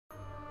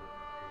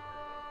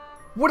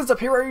What is up,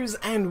 heroes,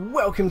 and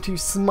welcome to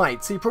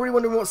SMITE. So you're probably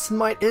wondering what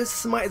SMITE is.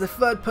 SMITE is a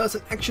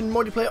third-person action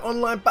multiplayer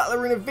online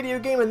battle arena video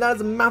game, and that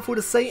is a mouthful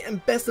to say,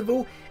 and best of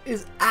all, it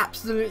is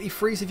absolutely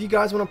free. So if you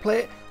guys want to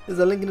play it, there's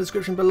a link in the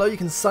description below. You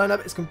can sign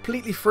up, it's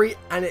completely free,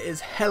 and it is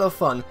hella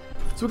fun.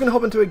 So we're going to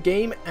hop into a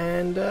game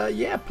and,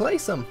 yeah, play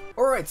some.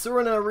 Alright, so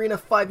we're in an arena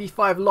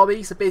 5v5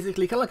 lobby, so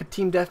basically kind of like a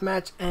team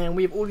deathmatch, and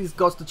we have all these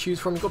gods to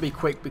choose from. You've got to be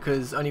quick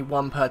because only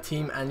one per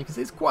team, and you can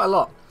see it's quite a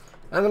lot.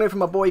 I'm going to go for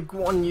my boy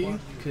Guan,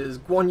 because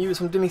Guan is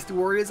from Dynasty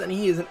Warriors and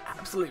he is an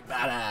absolute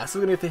badass. So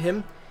we're going to go for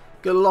him,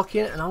 go lock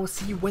in, and I will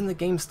see you when the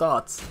game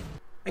starts.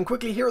 And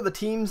quickly, here are the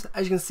teams.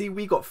 As you can see,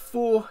 we got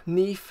 4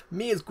 Neef,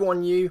 me as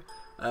Guan,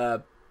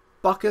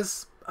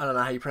 Buckus, I don't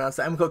know how you pronounce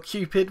that, and we've got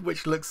Cupid,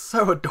 which looks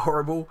so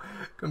adorable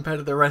compared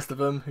to the rest of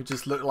them, who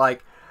just look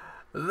like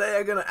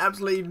they're going to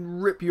absolutely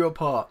rip you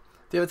apart.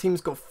 The other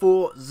team's got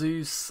 4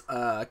 Zeus,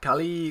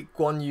 Kali,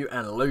 Guan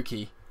and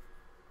Loki.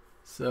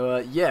 So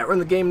yeah, we're in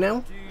the game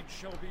now,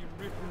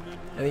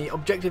 and the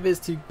objective is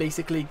to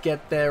basically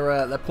get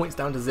their points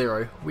down to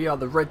 0. We are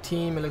the red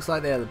team, it looks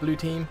like they are the blue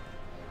team.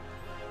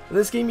 In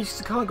this game you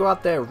just can't go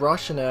out there,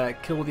 rush and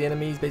kill the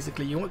enemies.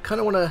 Basically you kind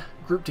of want to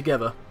group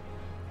together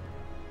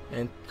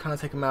and kind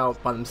of take them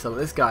out by themselves.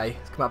 This guy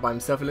has come out by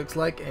himself, it looks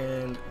like,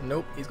 and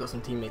nope, he's got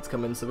some teammates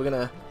coming, so we're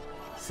going to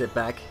sit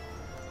back.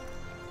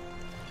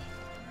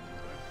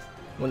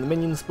 When the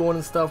minions spawn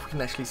and stuff, we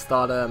can actually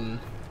start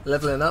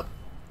leveling up.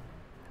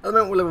 At the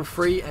moment we're level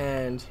 3,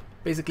 and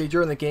basically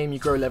during the game you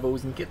grow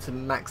levels and get to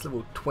max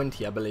level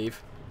 20, I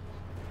believe.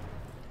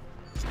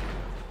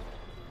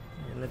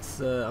 And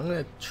let's, I'm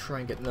going to try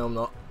and get, no I'm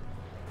not.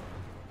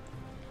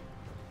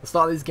 The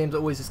start of these games are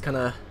always just kind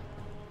of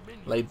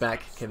laid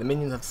back. Okay, the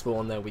minions have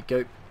spawned, there we go.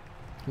 You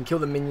can kill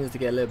the minions to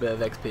get a little bit of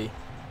XP.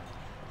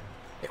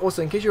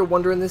 Also, in case you're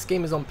wondering, this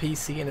game is on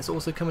PC and it's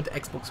also coming to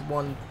Xbox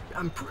One,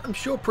 I'm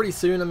sure pretty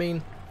soon. I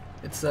mean,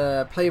 it's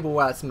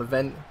playable at some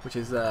event, which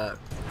is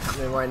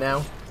happening right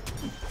now.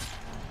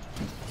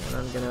 And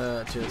I'm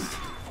gonna just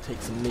take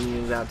some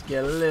minions out to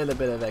get a little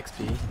bit of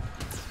XP.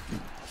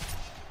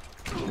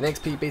 And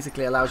XP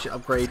basically allows you to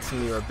upgrade some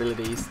of your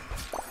abilities.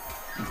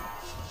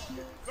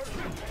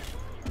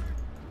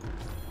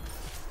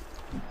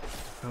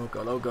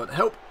 Oh god,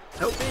 help!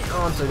 Help me!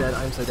 Oh, I'm so dead,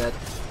 I'm so dead.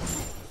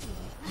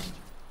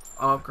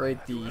 I'll upgrade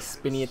the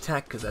spinny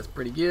attack because that's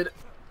pretty good.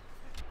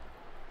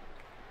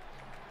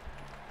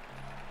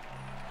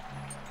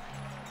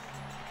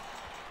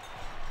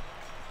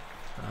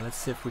 Let's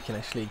see if we can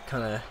actually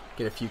kind of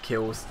get a few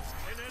kills. So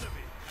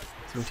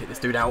we can take this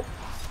dude out.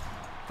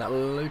 That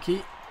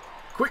Loki.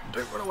 Quick,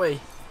 don't run away.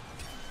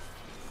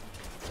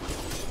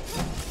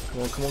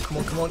 Come on, come on, come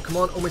on, come on, come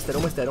on. Almost dead,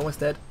 almost dead, almost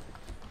dead.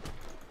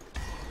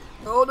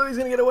 Oh no, he's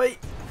going to get away.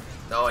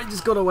 Oh, he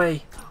just got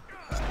away.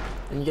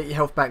 And you get your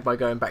health back by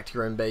going back to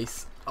your own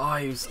base. Oh,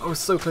 I was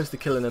so close to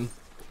killing him.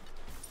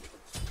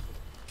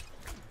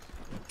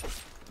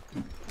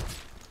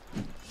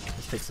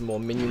 Let's take some more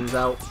minions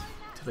out.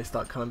 They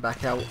start coming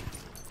back out.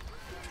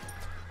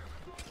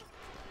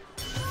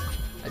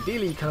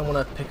 Ideally you kind of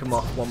want to pick them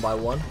off one by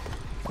one.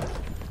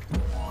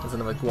 There's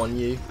another Guan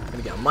Yu. I'm going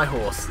to get on my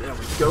horse. There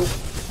we go.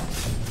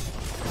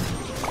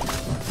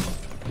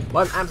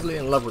 Well, I'm absolutely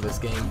in love with this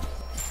game.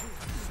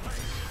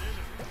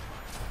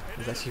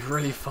 It's actually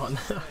really fun.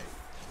 I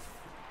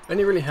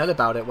only really heard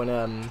about it when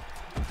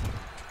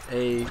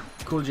a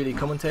Call of Duty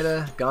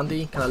commentator,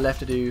 Gandhi, kind of left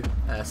to do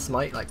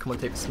SMITE, like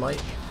commentate for SMITE.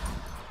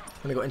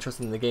 When I got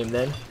interested in the game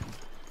then.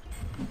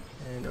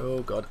 And oh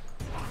god,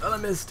 oh I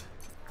missed.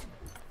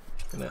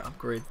 Gonna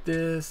upgrade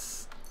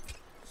this.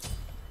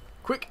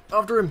 Quick,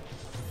 after him.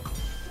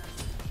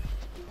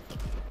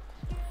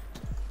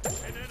 An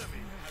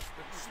enemy has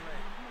been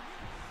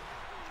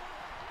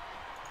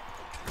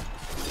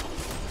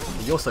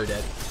slain. You're so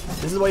dead.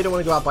 This is why you don't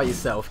want to go out by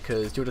yourself,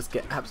 because you'll just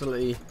get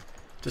absolutely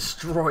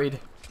destroyed.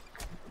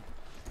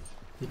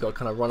 You gotta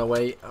kind of run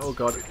away. Oh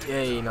god,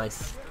 yay,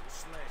 nice.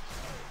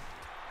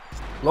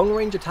 Long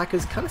range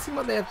attackers kind of seem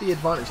like they have the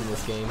advantage in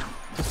this game.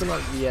 Just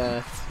like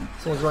the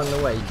someone's running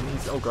away, you can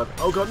easily,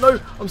 oh god, no,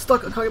 I'm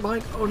stuck, I can't get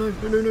behind. Oh no,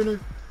 no, no, no, no,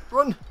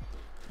 run!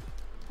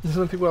 Just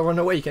when people are running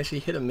away, you can actually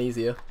hit them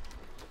easier.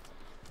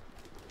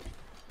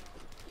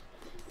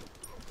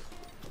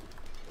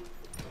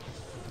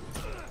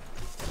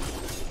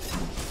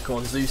 Come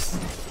on, Zeus.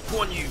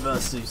 Go on, you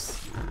versus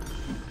Zeus.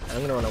 And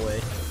I'm gonna run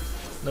away.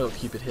 No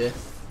Cupid here.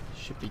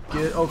 Should be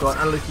good. Oh god,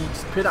 and Loki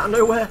just appeared out of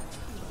nowhere.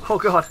 Oh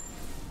god.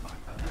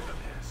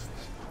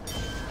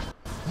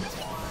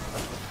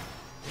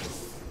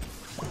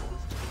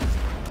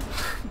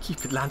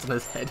 Cupid lands on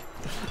his head.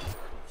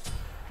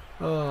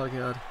 Oh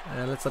god.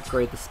 Let's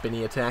upgrade the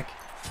spinny attack.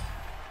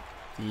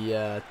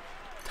 The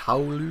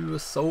Taolu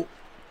Assault.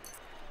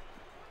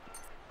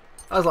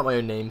 I just like my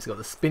own names. Got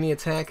the spinny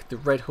attack, the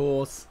red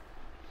horse,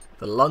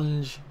 the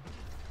lunge,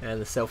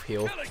 and the self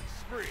heal.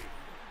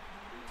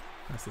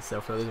 That's the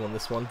self heal. There's one.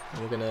 This one.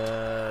 And we're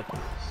gonna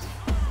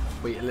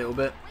wait a little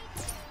bit.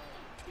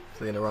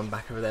 So they're gonna run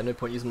back over there. No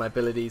point using my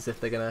abilities if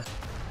they're gonna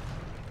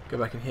go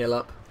back and heal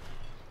up.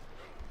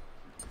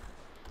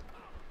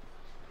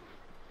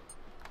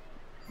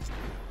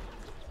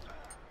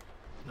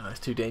 No, it's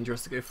too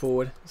dangerous to go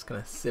forward. Just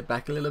gonna sit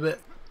back a little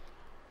bit.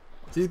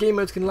 So these game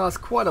modes can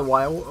last quite a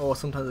while, or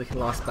sometimes they can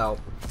last about,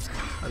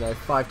 I don't know,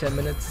 5-10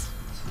 minutes.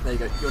 There you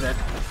go, you're dead.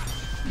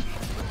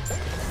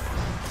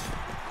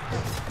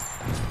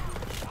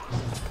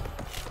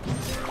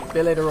 A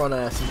bit later on,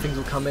 some things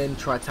will come in,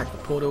 try attack the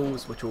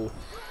portals, which will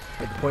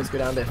make the points go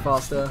down a bit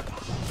faster.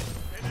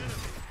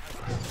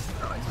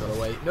 Oh, he's got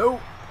away. No!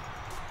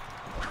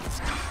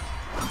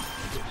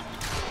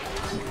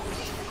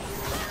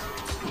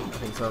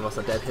 I think some of us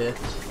are dead here.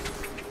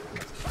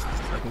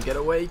 So I can get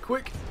away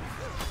quick.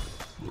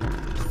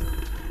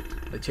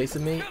 They're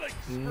chasing me.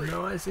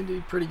 No, I seem to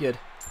be pretty good.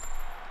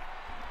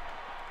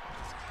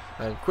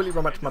 And quickly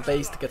run back to my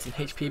base to get some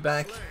HP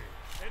back.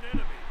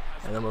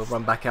 And then we'll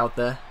run back out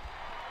there.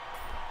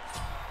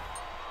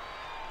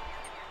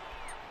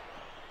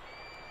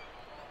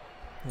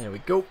 There we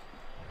go.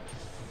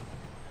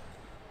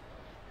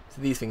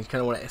 So these things, you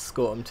kind of want to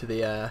escort them to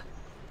the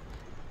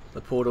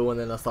portal, and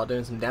then I'll start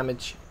doing some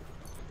damage.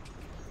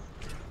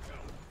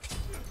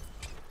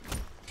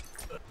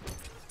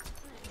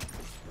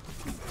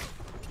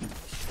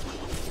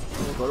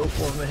 Oh, got all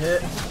 4 of them here.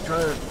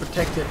 Trying to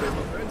protect it, but it's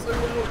not going so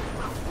well.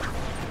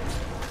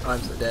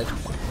 I'm so dead.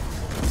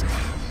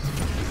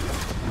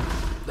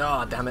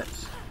 Ah, oh, damn it!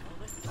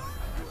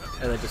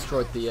 And they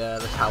destroyed the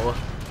tower.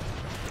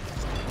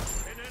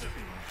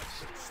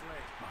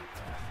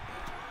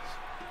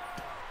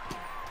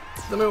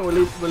 At the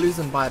moment we're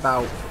losing by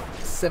about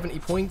 70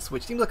 points,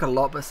 which seems like a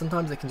lot, but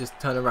sometimes they can just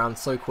turn around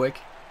so quick.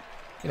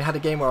 And I had a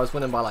game where I was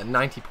winning by like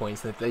 90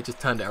 points, and they just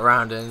turned it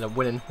around and ended up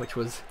winning, which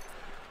was,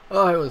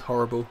 oh, it was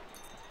horrible.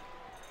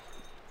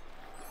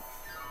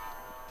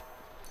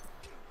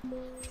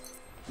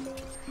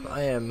 But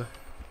I am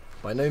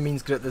by no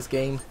means good at this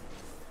game.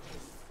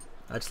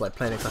 I just like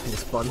playing it because I think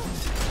it's fun.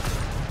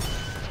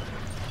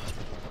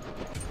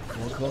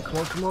 Come on, come on, come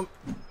on, come on.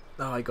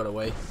 Oh, I got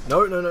away.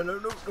 No, no, no, no,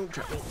 no, don't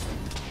trap me.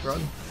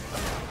 Run.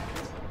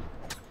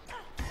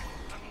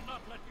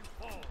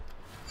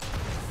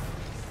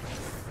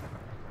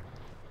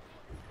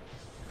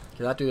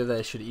 Okay, that dude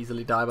there should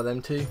easily die by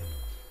them too.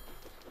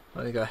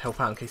 I'm gonna go help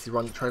out in case he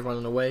tries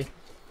running away.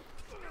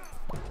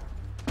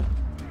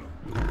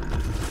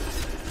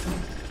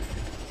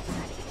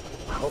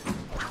 Oh,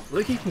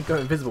 Loki can go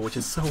invisible, which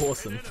is so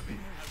awesome.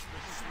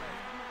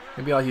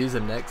 Maybe I'll use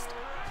him next.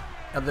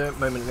 At the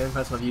moment, the only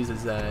person I've used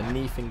is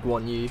Neef and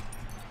Guan Yu. I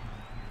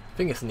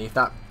think it's Neef,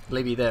 that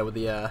lady there with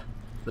the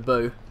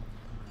bow.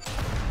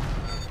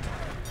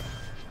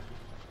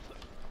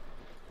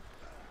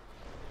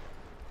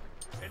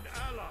 An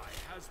ally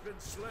has been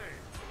slain.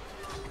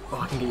 Oh,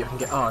 I can get you, I can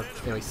get. Oh,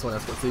 anyway, someone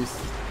else got Zeus.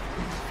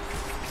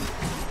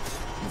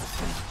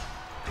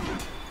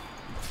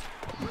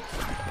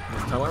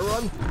 This time I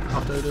run.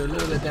 After I do a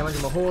little bit of damage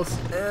on my horse,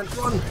 and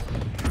run!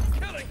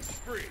 Killing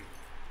spree.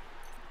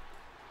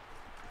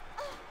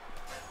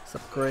 Let's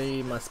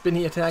upgrade my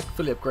spinny attack,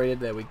 fully upgraded,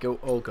 there we go.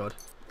 Oh god.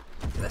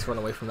 Let's run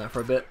away from that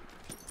for a bit.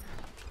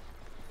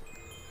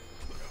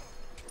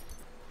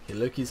 Okay,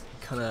 Loki's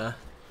kinda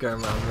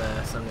going around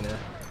there, so I'm gonna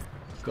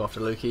go after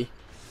Loki.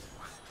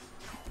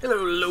 Hello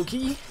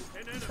Loki!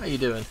 How you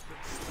doing?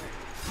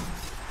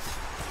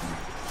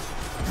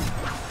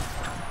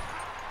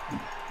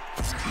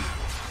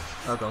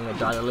 Oh god, I'm gonna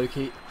die to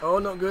Loki. Oh,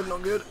 not good,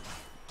 not good.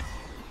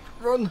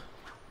 Run!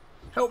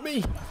 Help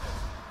me!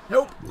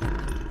 Help!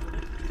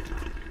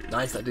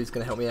 Nice, that dude's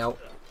gonna help me out.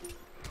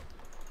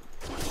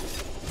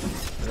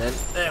 And then,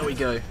 there we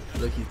go.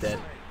 Loki's dead.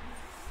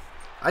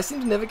 I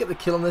seem to never get the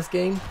kill on this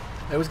game.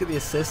 I always get the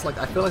assist. Like,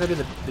 I feel like I do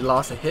the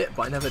last hit,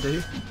 but I never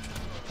do.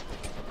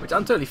 Which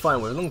I'm totally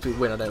fine with. As long as we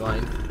win, I don't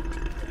mind.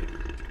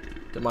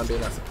 Don't mind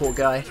being that support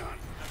guy.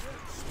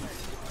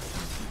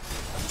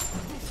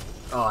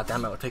 Oh,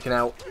 damn it, we're taken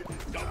out.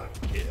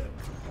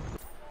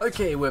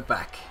 Okay, we're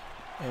back.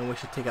 And we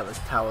should take out this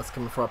tower that's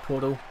coming for our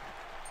portal.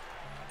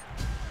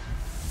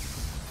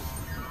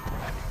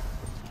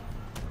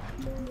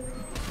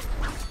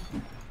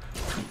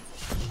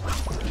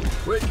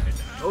 Quick!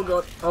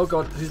 Oh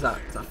god, who's that?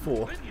 Is that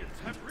 4?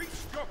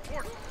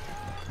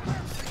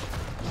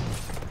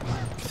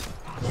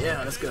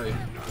 Yeah, let's go.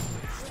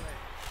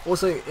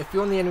 Also, if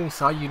you're on the enemy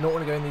side, you don't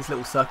want to go in these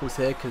little circles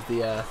here, because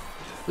the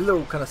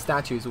little kind of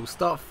statues will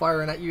start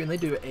firing at you and they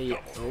do a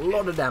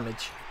lot of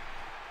damage.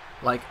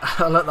 Like,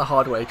 I learnt the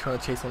hard way trying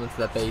to chase one into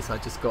their base, I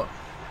just got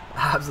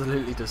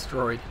absolutely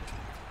destroyed.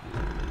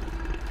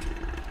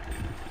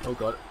 Oh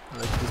god,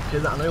 they just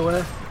appears out of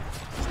nowhere.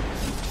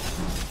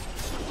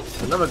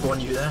 Another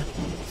Guan Yu there.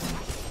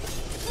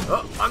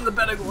 Oh, I'm the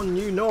better Guan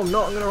Yu. No, I'm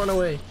not. I'm gonna run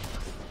away.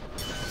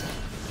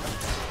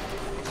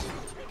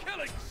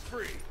 Killing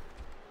spree.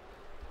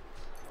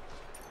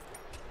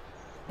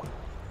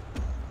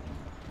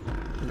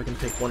 Maybe we can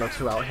take 1 or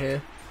 2 out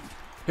here.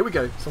 Here we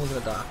go. Someone's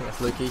gonna die. I think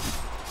that's Loki.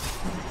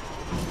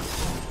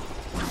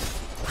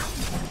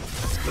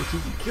 Loki,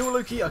 kill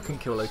Loki. I couldn't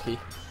kill Loki.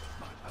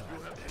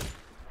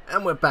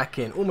 And we're back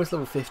in. Almost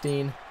level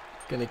 15.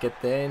 Gonna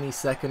get there any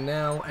second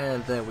now,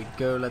 and there we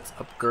go. Let's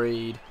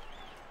upgrade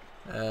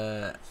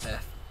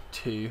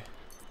F2.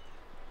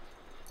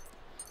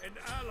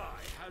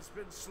 ally has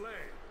been slain.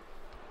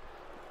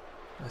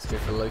 Let's go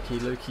for Loki.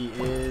 Loki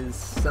is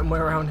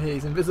somewhere around here.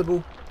 He's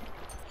invisible.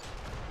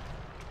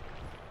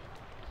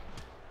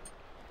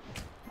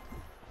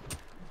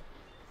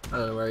 I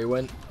don't know where he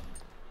went.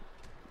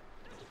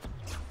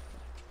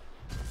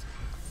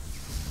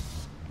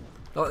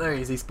 Oh, there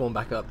he is. He spawned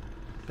back up.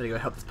 Better go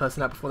help this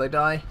person out before they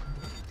die.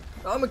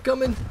 I'm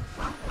coming.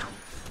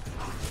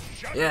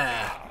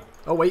 Yeah.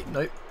 Oh wait,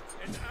 no.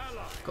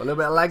 Got a little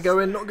bit of lag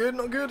going. Not good,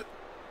 not good.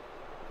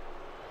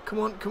 Come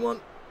on, come on.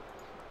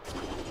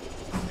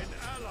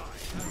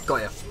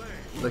 Got ya.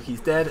 Look, he's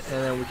dead, and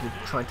then we can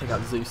try and take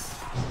out Zeus.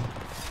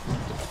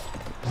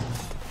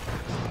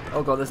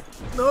 Oh god, there's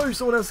no.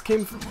 Someone else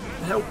came for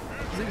help.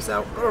 Zeus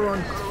out. Gotta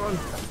run. Gotta run.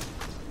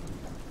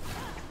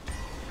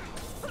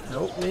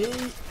 Help me.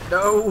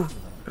 No.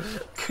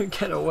 Couldn't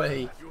get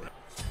away.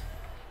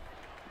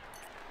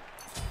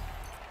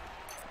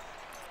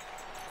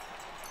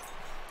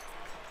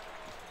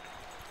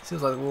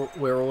 Seems like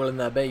we're all in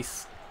their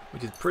base,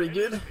 which is pretty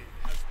good.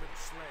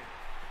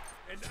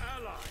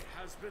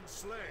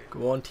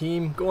 Go on,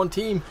 team. Go on,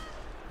 team.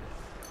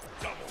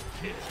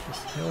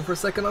 Just hang on for a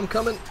second. I'm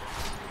coming.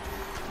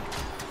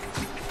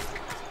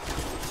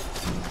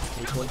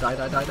 Okay, come on, die,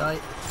 die, die, die.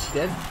 Is she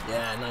dead?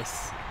 Yeah,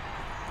 nice.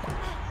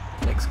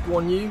 Next,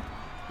 Guan Yu.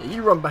 Yeah,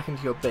 you run back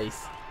into your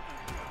base.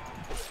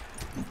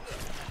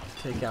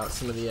 Take out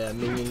some of the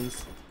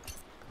minions.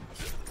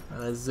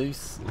 There's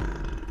Zeus.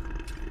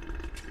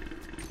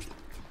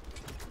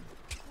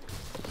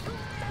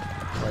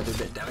 Try to do a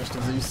bit of damage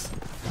to Zeus.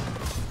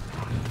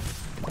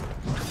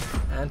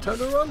 And time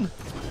to run!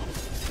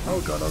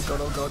 Oh god, oh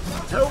god, oh god.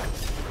 Help!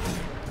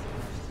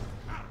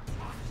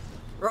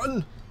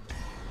 Run!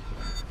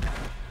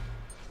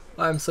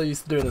 I'm so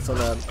used to doing this on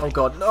oh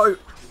god, no!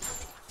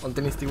 On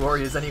Dynasty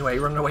Warriors anyway,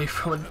 run away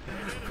from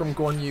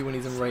Guan Yu when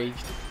he's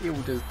enraged. He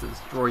will just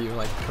destroy you in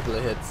like a couple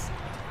of hits.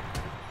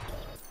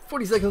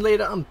 40 seconds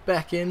later, I'm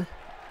back in.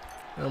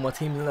 And all my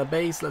team's in their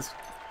base. Let's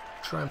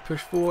try and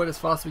push forward as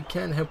fast as we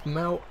can, help them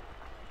out.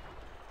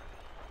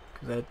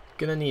 Because they're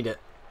gonna need it.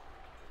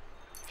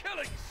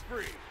 Killing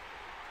spree.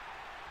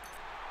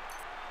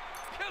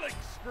 Killing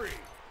spree.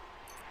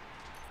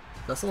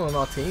 Is that someone on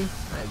our team?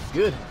 That is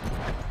good.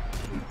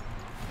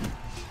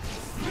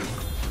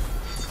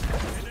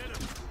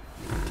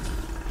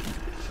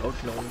 Oh,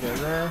 no one go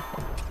there.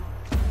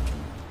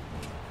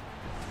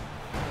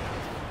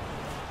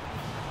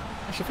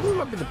 Actually, I think we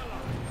might be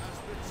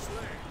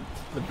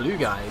the blue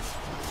guys.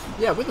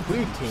 Yeah, we're the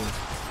blue team.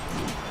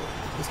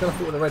 Just gonna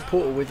put the red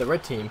portal with the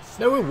red team.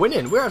 No, we're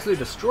winning. We're actually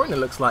destroying it,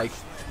 looks like.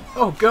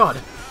 Oh god.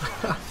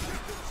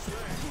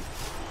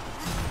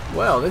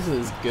 Well, this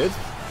is good.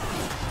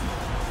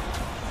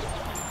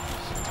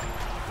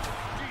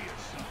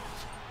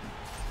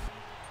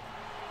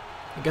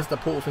 I guess the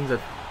portal things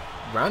are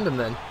random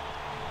then.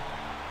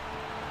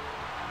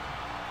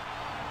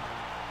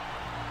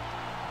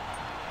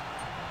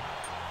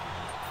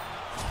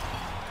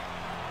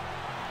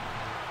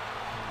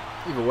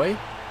 Either way,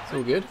 it's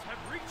all good.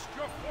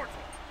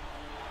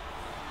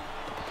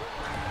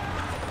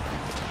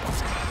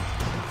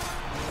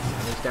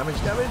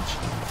 Damage, damage.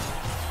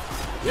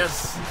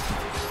 Yes.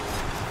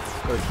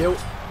 Got a kill.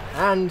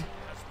 And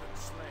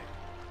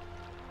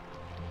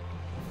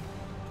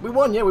we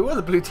won. Yeah, we were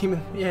the blue team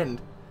in the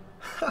end.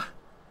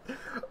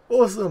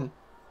 Awesome.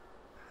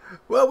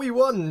 Well, we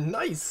won.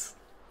 Nice.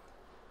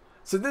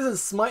 So this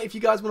is Smite. If you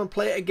guys want to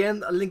play it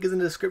again, a link is in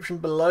the description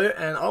below,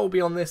 and I will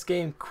be on this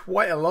game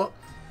quite a lot.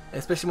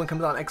 Especially when it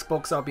comes out on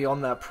Xbox, I'll be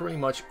on that pretty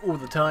much all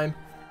the time.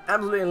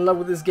 Absolutely in love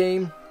with this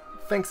game.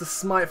 Thanks to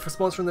SMITE for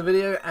sponsoring the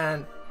video,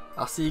 and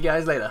I'll see you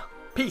guys later.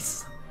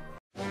 Peace!